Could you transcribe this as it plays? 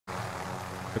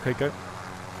Okay, go.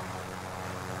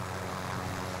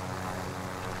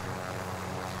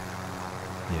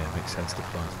 Yeah, makes sense to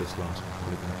fly this last one,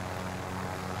 probably, doesn't it?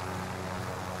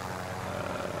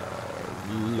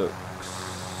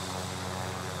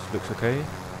 Looks okay.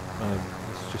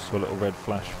 It's just a little red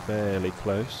flash fairly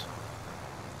close.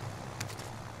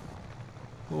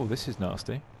 Oh, this is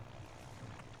nasty.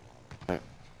 Yeah.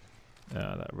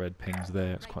 That red ping's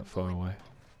there, it's quite far away.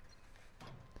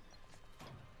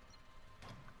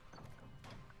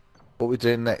 What are we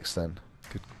doing next then?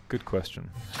 Good question.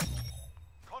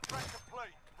 Contract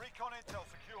complete. Recon intel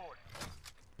secured.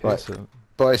 Okay, Right. so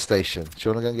Buy station. Do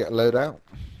you want to go and get a load out?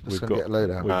 Let's We've go and get a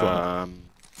load out. we've got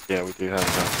Yeah, we do have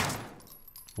that.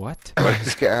 what?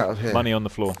 Let's get out of here. Money on the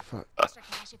floor. Fuck. Extra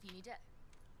cash if you need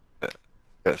it.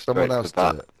 Get Someone straight else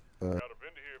to do that. it.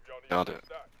 I'll do it.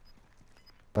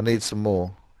 I need some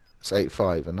more. It's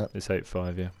 8.5, isn't it? It's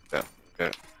 8.5, yeah. Yeah.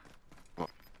 Okay.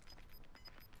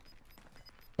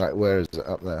 Right, where is it?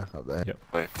 Up there. Up there. Yep.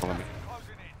 Wait, follow me. Closing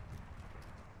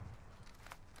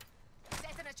in.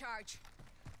 Setting a charge.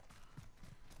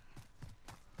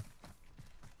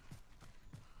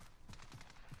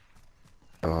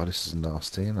 Oh, this is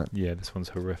nasty, isn't it? Yeah, this one's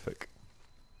horrific.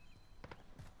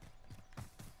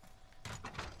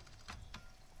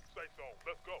 Safe zone.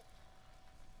 Let's go.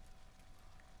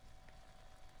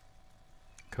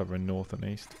 Covering north and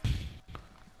east.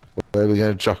 Where are we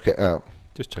going to chuck it out?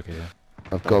 Just check it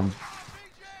out. I've gone.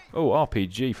 Oh,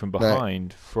 RPG from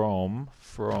behind. From.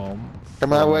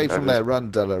 Come away from there.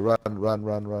 Run, Della. Run.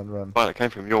 Well, it came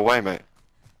from your way, mate.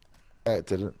 No, it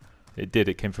didn't. It did.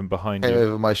 It came from behind Came you.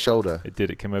 over my shoulder. It did.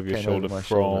 It came over your Came over shoulder my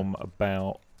from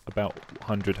about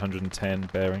 100, 110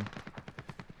 bearing.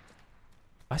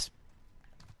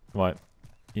 Right.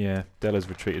 Yeah. Della's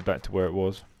retreated back to where it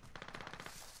was.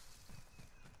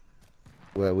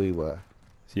 Where we were.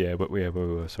 Yeah, but where we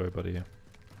were. Sorry, buddy. Yeah.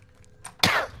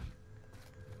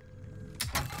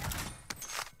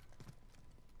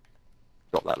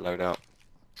 Got that load out.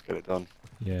 Let's get it done.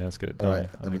 Yeah, let's get it done. Alright,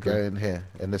 I then we agree. go in here,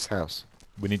 in this house.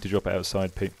 We need to drop it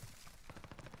outside, Pete.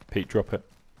 Pete, drop it.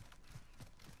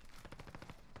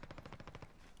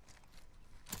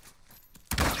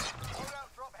 Loadout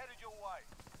drop headed your way.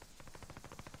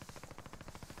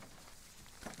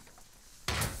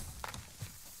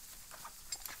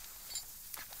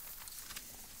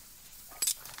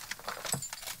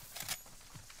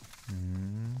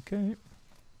 Okay.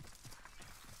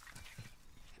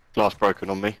 Glass broken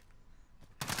on me.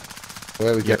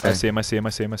 Where are we Yep, I going? see him. I see him. I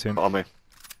see him. I see him. On me. I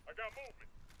got movement.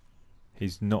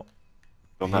 He's not.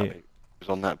 On Here. that. He was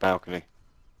on that balcony.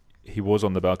 He was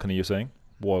on the balcony. You're saying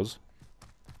was?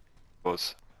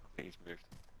 Was. I think he's moved.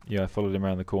 Yeah, I followed him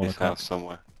around the corner. This house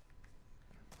somewhere.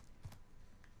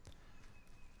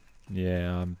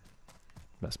 Yeah,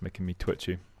 that's making me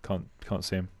twitchy. Can't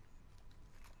see him.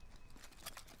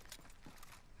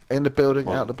 In the building,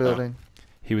 Well, out the building.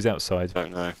 He was outside.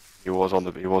 Don't know. He was on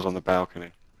the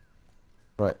balcony.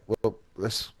 Right, well,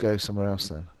 let's go somewhere else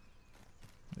then.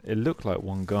 It looked like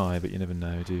one guy, but you never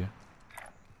know, do you?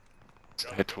 Let's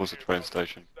head towards the train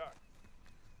station.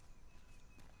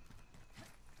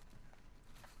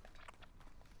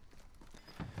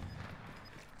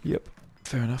 Yep.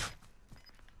 Fair enough.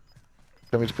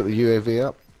 Can we just put the UAV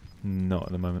up? Not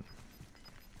at the moment.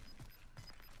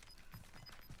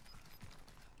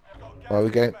 Are we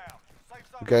going?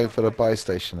 We're going for the buy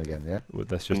station again, yeah? Well,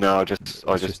 that's just. No, I it's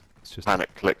just it's just.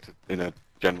 panic clicked in a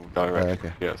general direction.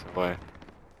 okay. Yeah, it's away.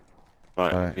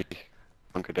 Right, Alright.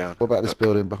 hunker down. What about this Look,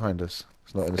 building behind us?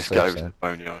 It's not in the Let's safe get over to zone. the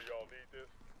boneyard.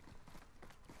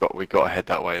 We got to head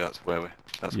that way. That's where Yeah,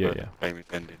 where yeah. the game is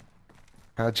ending.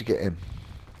 How'd you get in?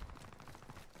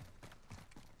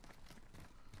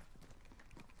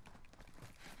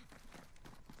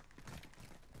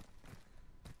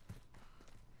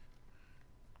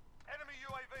 Enemy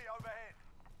UAV overhead.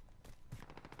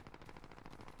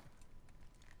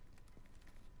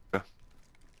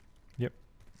 Yep.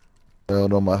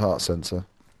 Well, on my heart sensor.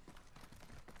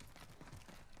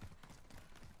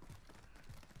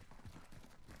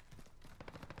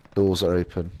 Doors are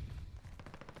open.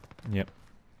 Yep.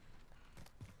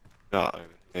 No, over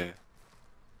here.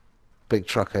 Big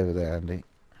truck over there, Andy.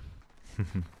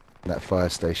 That fire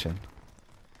station.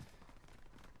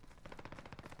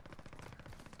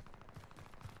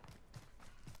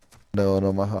 No one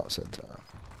on my heart center.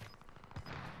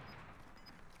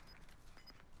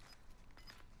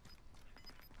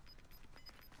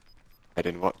 Head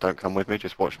in. What? Don't come with me.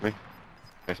 Just watch me. In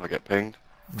case I get pinged.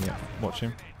 Yeah. Watch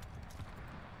him.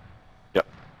 Yep.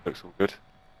 Looks all good.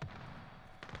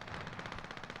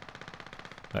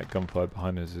 That gunfire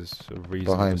behind us is a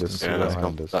reasonable Behind distance us, Yeah, yeah. that's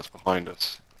Behind us. that's behind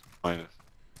us. Behind us.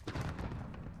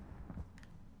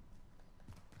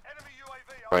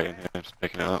 Right in here, just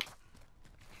picking it up.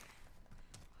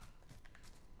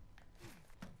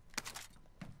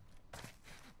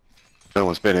 No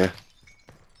one's been here.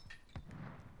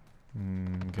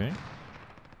 Okay.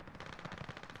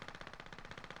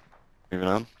 Moving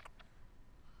on.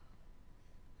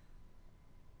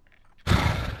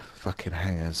 Fucking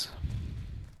hangers.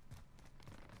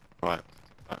 Right.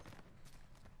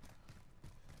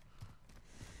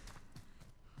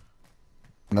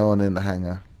 No one in the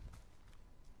hangar.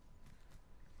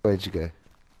 Where'd you go?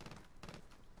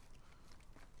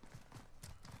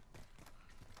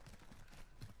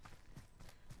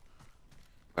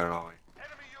 Where are we?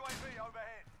 Enemy UAV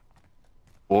overhead.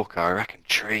 Walker, I reckon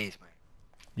trees, mate.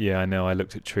 Yeah, I know. I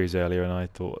looked at trees earlier and I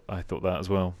thought that as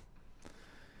well.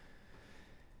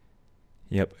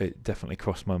 Yep, it definitely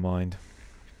crossed my mind.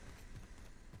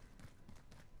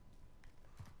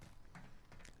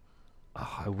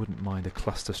 Oh, I wouldn't mind a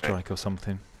cluster strike or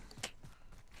something.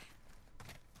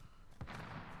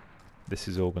 This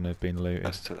is all going to have been looted.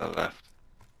 That's to the left.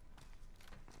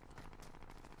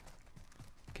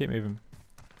 Keep moving.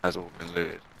 Has all been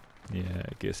looted. Yeah,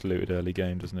 it gets looted early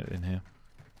game, doesn't it, in here?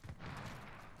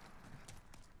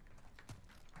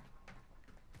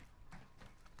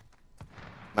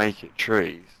 Make it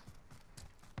trees.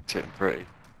 Sitting pretty.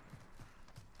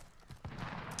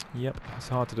 Yep, it's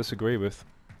hard to disagree with.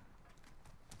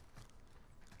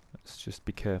 Let's just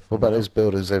be careful. What about now. those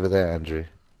buildings over there, Andrew?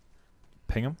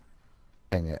 Ping 'em?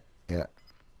 Hang it. Yeah.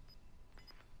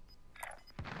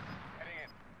 Heading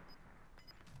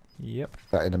in. Yep.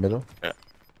 That in the middle? Yeah.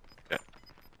 Yeah.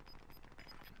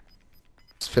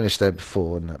 It's finished there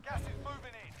before, isn't it? Gas is moving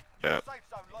in. Yeah. Safe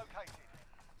zone located.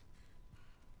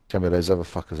 Tell me those other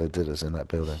fuckers they did us in that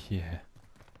building. Yeah.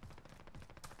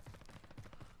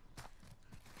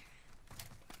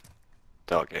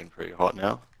 Start getting pretty hot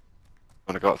now.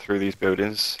 When I got through these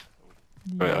buildings,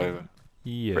 straight over.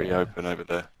 Yeah. Pretty open over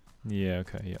there. Yeah,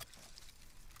 okay, yeah.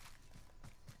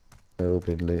 They've all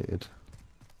been looted.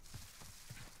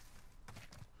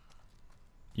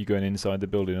 You going inside the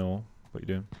building or what you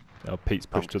doing? Oh, Pete's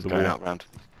I'm pushed to just the going wall. out round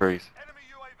to these trees. Enemy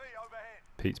UAV overhead.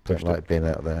 Pete's Don't pushed like it. being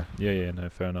out there. Yeah, yeah, no,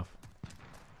 fair enough.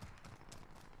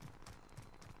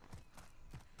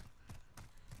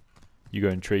 You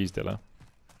going trees, Dilla?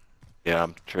 Yeah,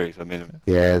 I'm trees. I'm in them.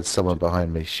 Yeah, there's someone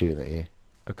behind me shooting at you.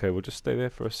 Okay, well just stay there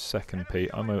for a second, Pete.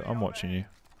 I'm watching you.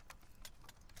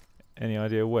 Any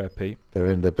idea where, Pete? They're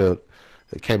in the build.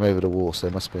 They came over the wall, so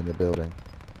they must be in the building.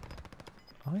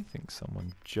 I think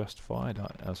someone just fired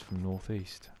at us from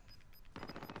northeast.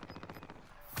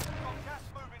 Got gas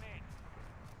moving in.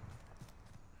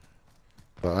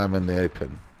 But I'm in the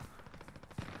open.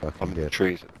 I'm Fucking in the good.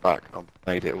 trees at the back. I've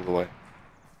made it all the way.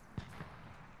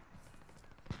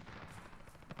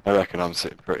 I reckon I'm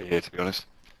sitting pretty here, to be honest.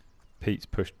 Pete's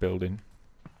pushed building.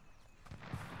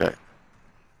 Okay.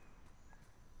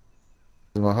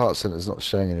 My heart center's not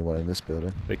showing anyone in this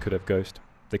building. They could have ghost.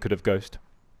 They could have ghost.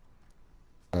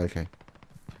 Okay.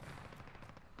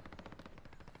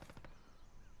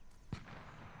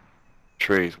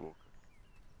 Trees, Walker.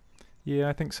 Yeah,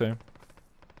 I think so.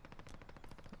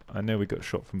 I know we got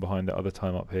shot from behind that other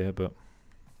time up here, but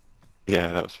Yeah,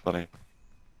 that was funny.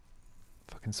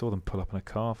 fucking saw them pull up in a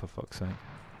car for fuck's sake.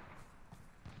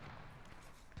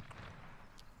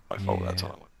 I fault Yeah. that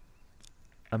time.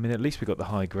 I mean, at least we got the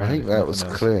high ground. I think if that nothing was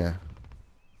else. clear.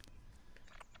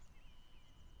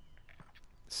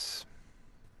 S-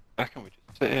 I reckon we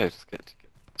just sit here, just get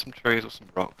some trees or some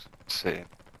rocks and sit in.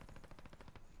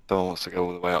 Someone wants to go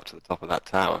all the way up to the top of that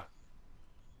tower.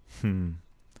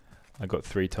 I got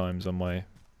 3 times on my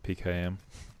PKM.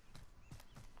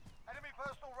 Enemy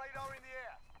personal radar in the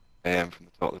air. AM from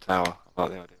the top of the tower. I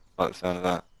like the idea. I like the sound of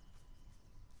that.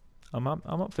 I'm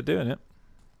up for doing it.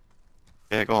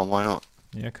 Yeah, go on, why not?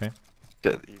 Yeah, okay.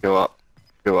 You go up.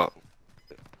 Go up.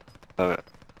 Love it.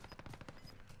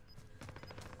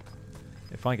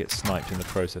 If I get sniped in the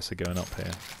process of going up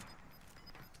here.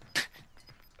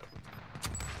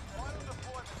 Final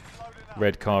deployment is loading up.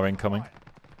 Red car incoming.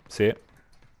 See it?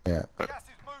 Yeah. Gas is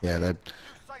moving Yeah, in. they've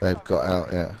Safe they've zone got out.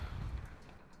 located.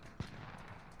 Yeah.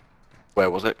 Where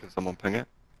was it? Can someone ping it?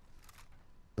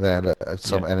 There, look, there's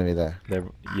some Yeah. enemy there. There.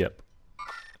 Yep.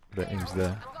 He was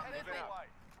there. Got moving away.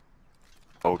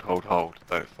 Hold, hold, hold.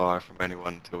 Don't fire from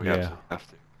anyone until we Yeah. absolutely have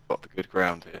to. Got the good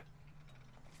ground here.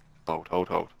 Hold, hold,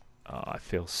 hold. Oh, I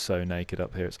feel so naked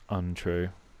up here. It's untrue.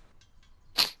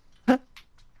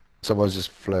 Someone's just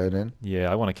flown in.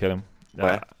 Yeah, I want to kill him.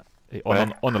 Where?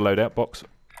 On the loadout box.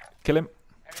 Kill him.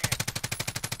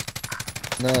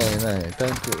 No,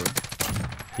 don't do it.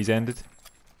 He's ended.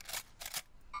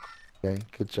 Okay,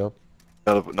 good job.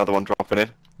 Another one dropping in.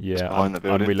 Yeah, behind the I'm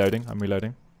building. reloading. I'm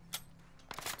reloading.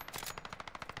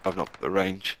 I've not put the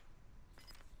range.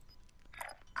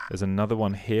 There's another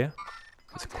one here.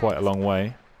 It's quite a long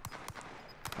way.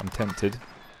 I'm tempted.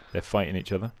 They're fighting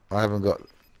each other. I haven't got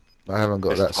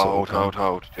Just that sort of gun.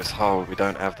 hold. Just hold. We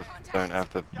don't have the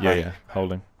Yeah, range. yeah,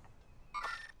 holding.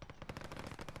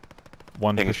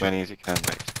 One Ping as push. many as you can,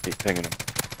 mate. Just keep pinging them.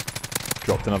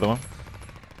 Dropped another one.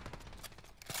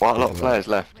 Quite a lot of players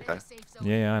left, you know.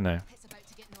 Yeah, yeah, I know. It's about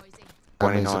to get noisy. How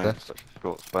many's 29 in left? such a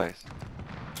short space.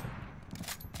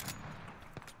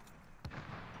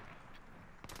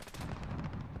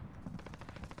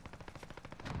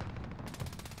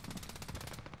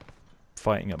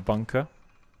 Fighting at bunker.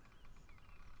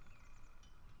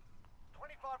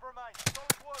 25 remain.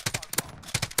 Solid work so far.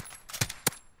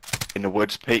 In the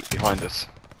woods, Pete, behind us.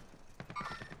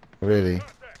 Really?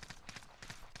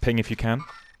 Ping if you can.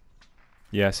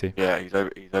 Yeah, I see. Yeah, he's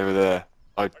over there.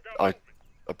 I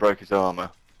broke his armour.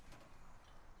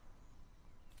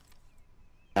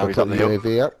 Now I'll he's put up the hill.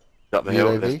 UAV up. Up the hill.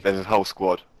 UAV? There's a whole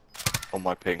squad on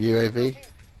my ping. UAV.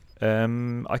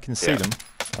 I can see Yeah. them.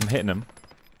 I'm hitting them.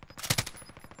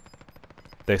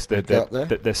 Get up there.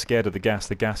 They're scared of the gas.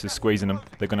 The gas is squeezing them.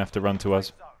 They're going to have to run to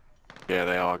us. Yeah,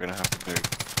 they are going to have to move.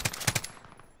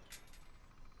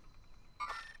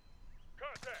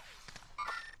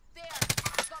 There.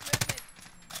 Got movement.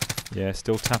 Yeah,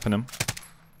 still tapping them.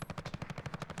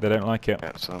 They don't like it.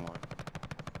 Yeah, so am I.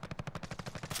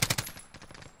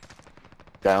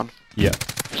 Down. Yeah.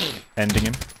 Ending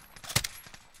him.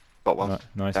 Got one.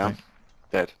 Nice, Down. mate.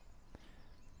 Dead.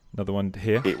 Another one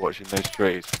here. Keep watching those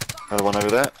trees. Another one over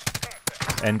there.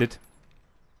 Ended.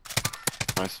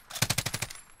 Nice.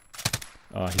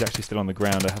 Oh, he's actually still on the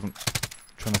ground. I haven't...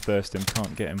 Trying to thirst him.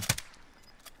 Can't get him.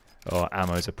 Oh,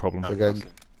 ammo's a problem. They're going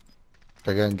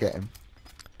and get him.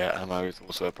 Yeah, ammo is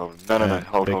also a problem. No.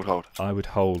 Hold. I would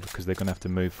hold because they're going to have to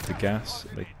move for the gas.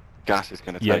 Gas is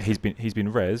going to Yeah, take. he's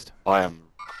been rezzed. I am.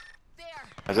 There.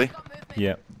 Has he? Got movement.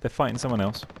 Yeah, they're fighting someone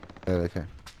else. Oh, okay.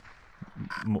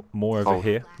 More over Oh,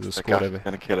 here. There's a The squad gas over is here.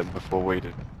 going to kill him before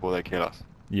they kill us.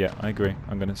 Yeah, I agree.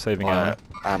 I'm going to saving ammo.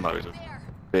 Ammo is a There.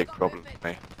 big Got problem movement. for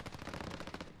me.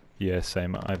 Yeah,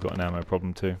 same. I've got an ammo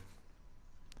problem too.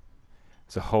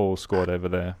 There's a whole squad over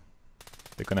there.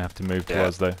 They're going to have to move to Yeah.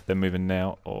 us though. They're moving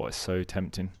now. Oh, it's so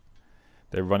tempting.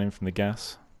 They're running from the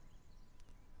gas.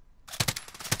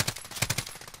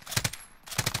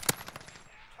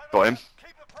 Got him.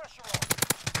 Keep the pressure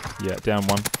on. Yeah, down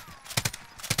one.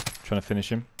 Trying to finish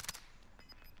him.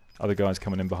 Other guys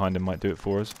coming in behind him might do it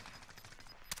for us.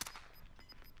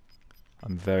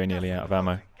 I'm very nearly out of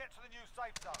ammo. Get to the new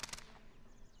safe zone.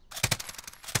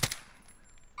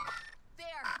 There.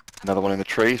 Another one in the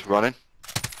trees running.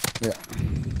 Yeah.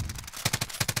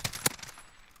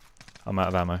 I'm out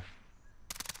of ammo.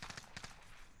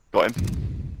 Got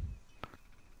him.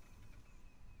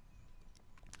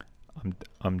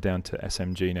 I'm down to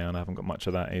SMG now and I haven't got much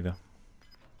of that either.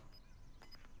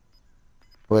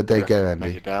 Where'd they Yeah. go, Make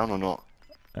Andy? it down or not?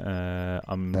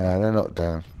 I'm No, they're not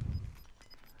down.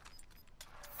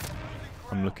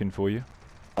 looking for you.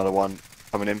 Another one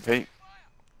coming in, Pete.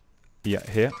 Yeah,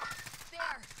 here.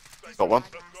 There. Got one.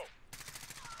 4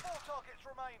 targets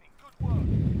remaining. Good work.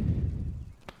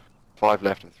 5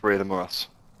 left and 3 of them are us.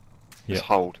 Yeah. Just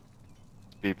hold.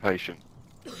 Be patient.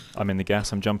 I'm in the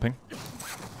gas. I'm jumping.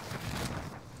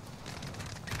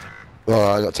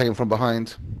 Oh, I got taken from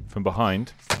behind. From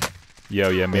behind. Yo,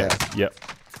 yeah, me. Yeah. Yep.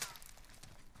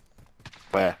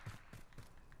 Where?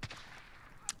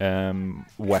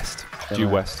 West. Yeah. Due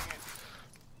west.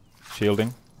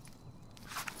 Shielding.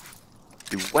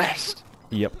 Due west.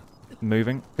 Yep.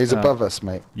 Moving. He's above us,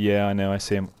 mate. Yeah, I know. I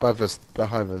see him. Above us,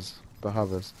 behind us,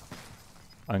 behind us.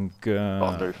 I'm On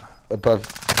go. roof. Above.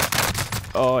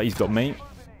 Oh, he's got me. New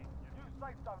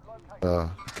safe zone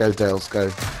located. Go, Dales, go.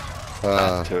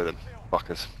 2 of them.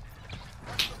 Fuckers.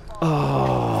 Oh.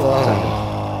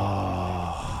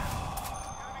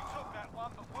 Enemy took that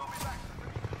one, but we'll be back to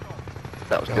finish the job.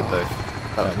 That was good though.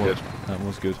 That was good. That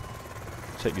was good.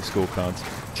 Check your scorecards.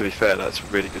 To be fair, that's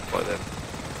really good by them.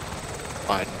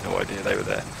 I had no idea they were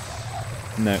there.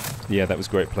 No. Yeah, that was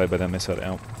great play by them. They set it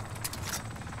out.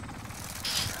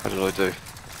 How did I do?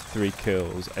 3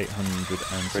 kills,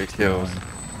 869. 3 kills.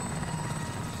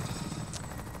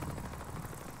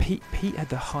 Pete had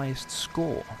the highest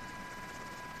score,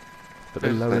 but the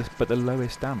Who's that?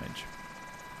 lowest damage.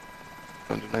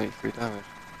 183 damage.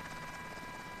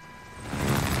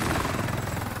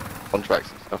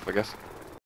 Contracts and stuff, I guess.